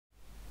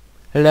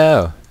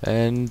Hello,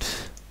 and...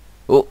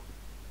 Oh,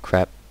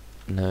 crap.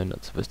 No,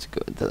 not supposed to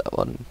go into that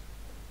one.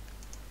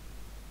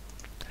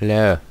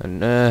 Hello,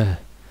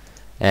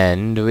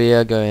 and we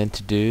are going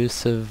to do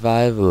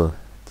survival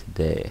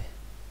today.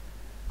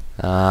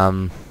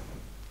 We're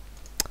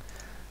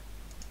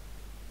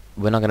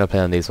not going to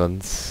play on these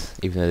ones,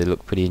 even though they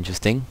look pretty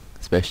interesting.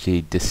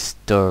 Especially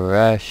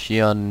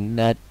Distortion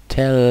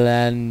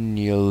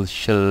Annual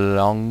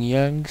Shalong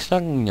Yang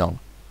Song.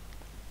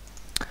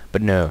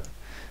 But no,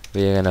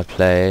 we are going to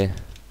play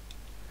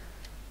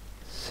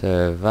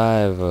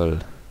survival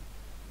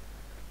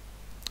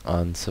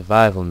on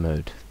survival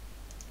mode.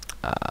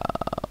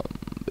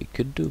 We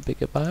could do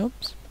bigger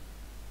biomes.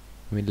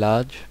 I mean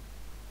large.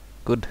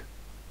 Good.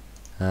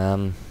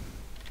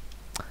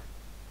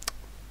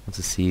 What's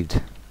a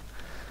seed?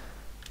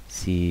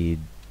 Seed.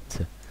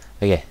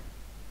 Okay.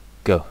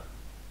 Go.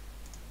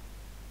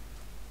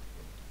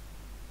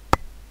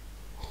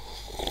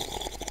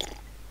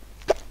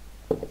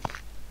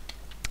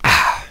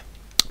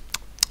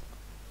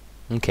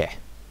 Okay.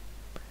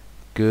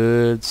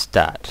 Good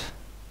start.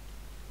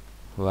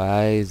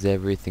 Why is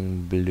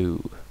everything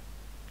blue?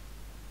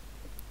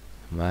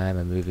 Why am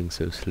I moving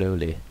so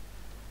slowly?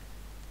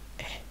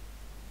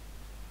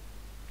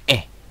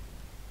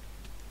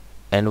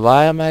 And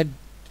why am I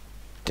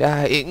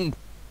dying?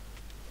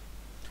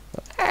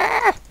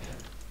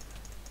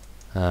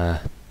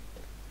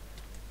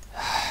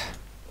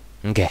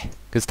 Okay,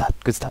 good start,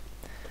 good start.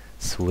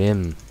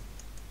 Swim.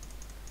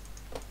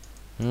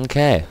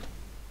 Okay.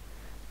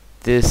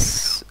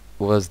 This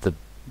was the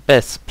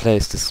best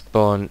place to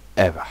spawn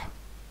ever.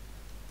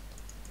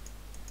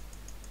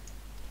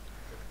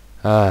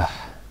 At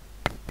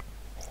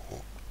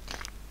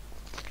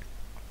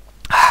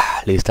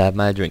least I have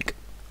my drink.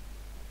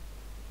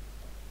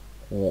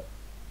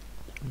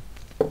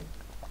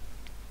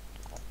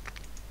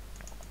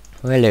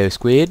 Hello,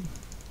 squid.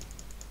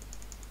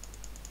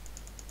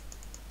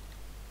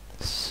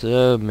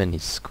 So many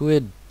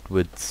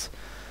squidwards.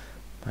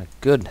 My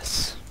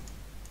goodness.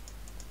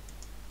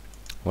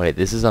 Wait,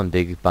 this is on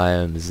big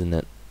biomes, isn't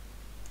it?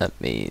 That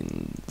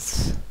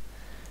means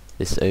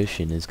this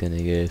ocean is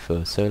gonna go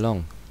for so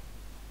long.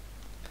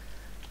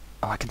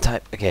 Oh, I can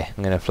type. Okay,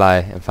 I'm gonna fly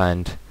and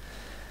find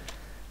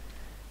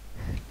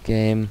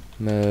game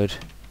mode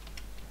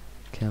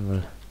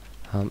camel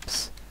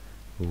humps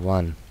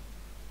 1.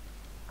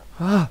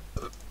 Ah!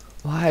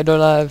 Why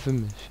don't I have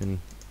permission?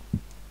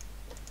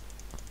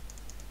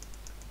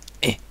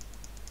 Okay.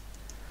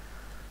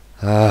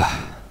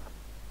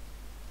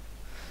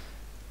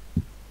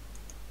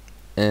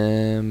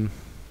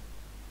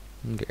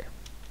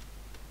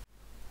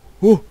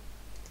 Whoa!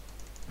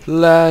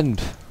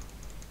 Land!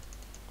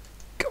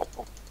 Go!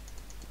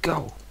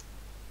 Go!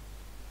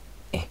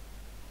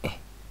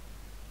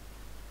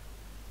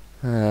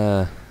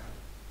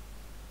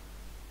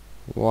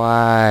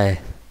 Why?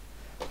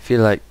 I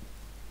feel like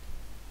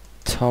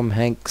Tom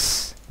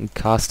Hanks in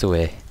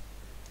Castaway,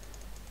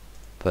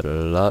 but a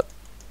lot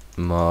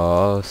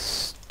more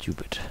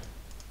stupid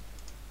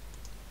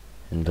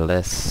and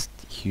less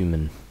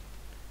human.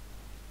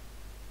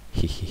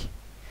 Hehe.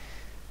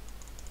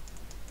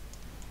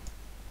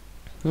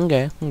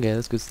 Okay,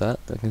 that's a good start.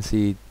 I can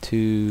see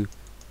 2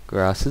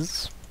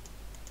 grasses.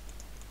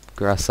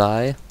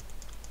 Grassi.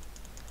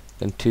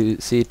 And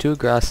see 2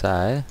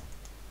 grassi.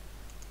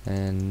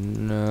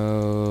 And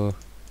no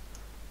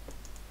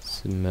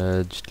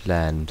submerged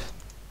land.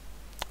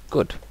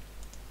 Good.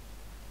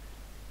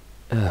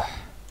 Ugh.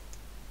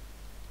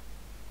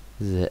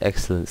 This is an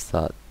excellent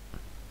start.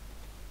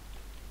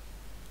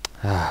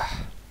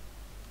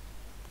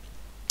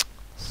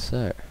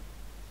 So,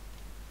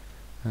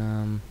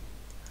 how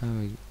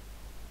are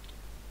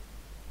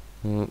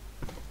we?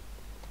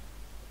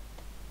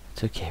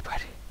 It's okay,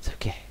 buddy. It's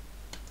okay.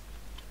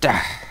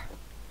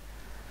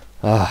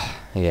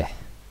 Yeah.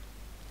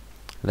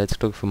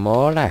 Let's look for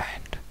more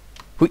land.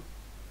 Hui!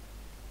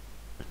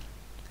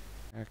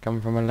 I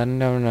come from a land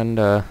down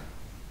under.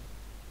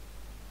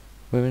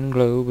 Women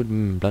glow with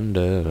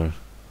blunder.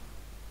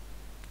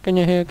 Can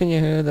you hear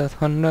the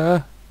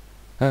thunder?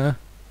 You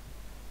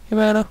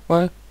better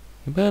work.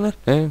 You better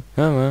think,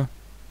 Doom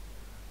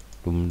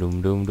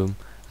doom doom doom.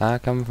 I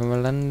come from a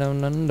land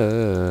down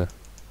under.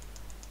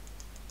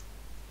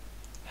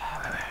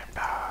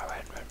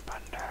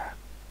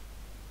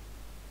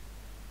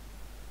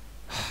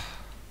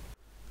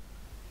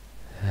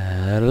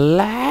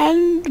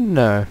 Land?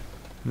 No.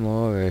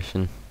 More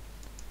ocean.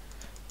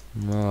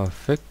 More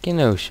frickin'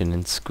 ocean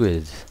and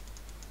squid.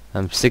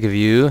 I'm sick of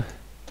you.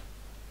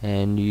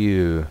 And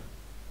you.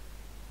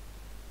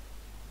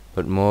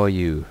 But more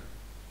you.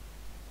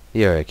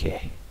 You're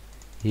okay.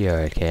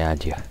 You're okay,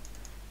 aren't you?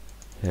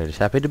 You're just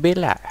happy to be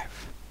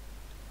alive.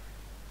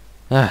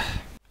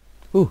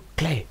 Ooh,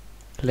 clay.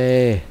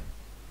 Clay.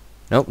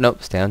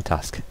 Nope, stay on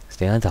task.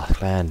 Stay on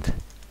task. Land.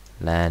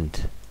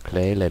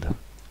 Clay little.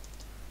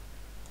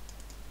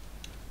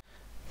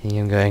 I think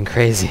I'm going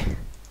crazy.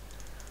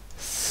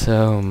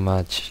 So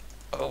much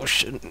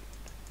ocean.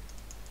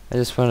 I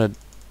just want to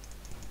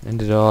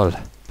end it all,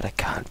 but I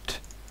can't.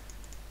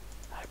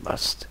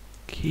 must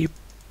keep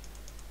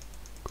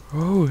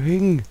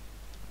growing.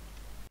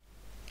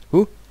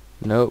 Ooh,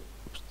 nope,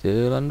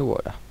 still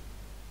underwater.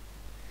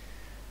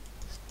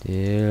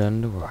 Still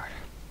underwater.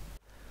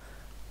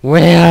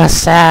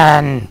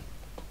 Wilson!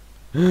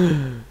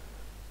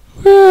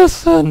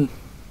 Wilson!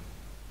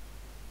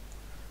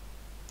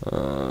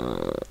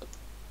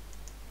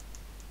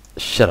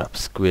 Shut up,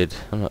 squid.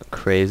 I'm not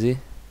crazy.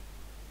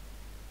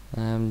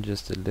 I'm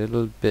just a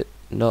little bit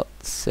not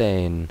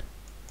sane.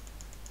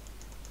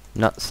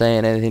 Not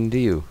saying anything to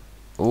you.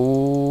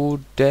 Oh,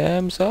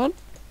 damn, son.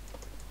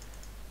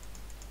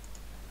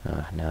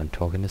 Ah, now I'm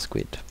talking to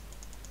squid.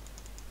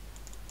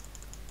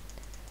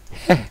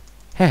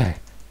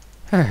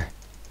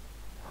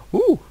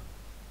 Ooh!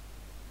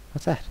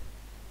 What's that?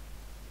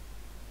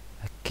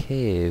 A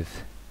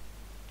cave,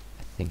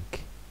 I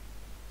think.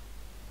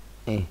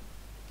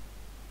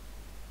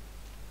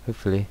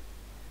 Hopefully.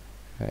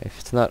 Right, if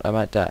it's not, I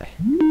might die.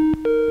 Ooh.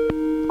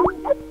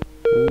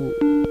 Ooh.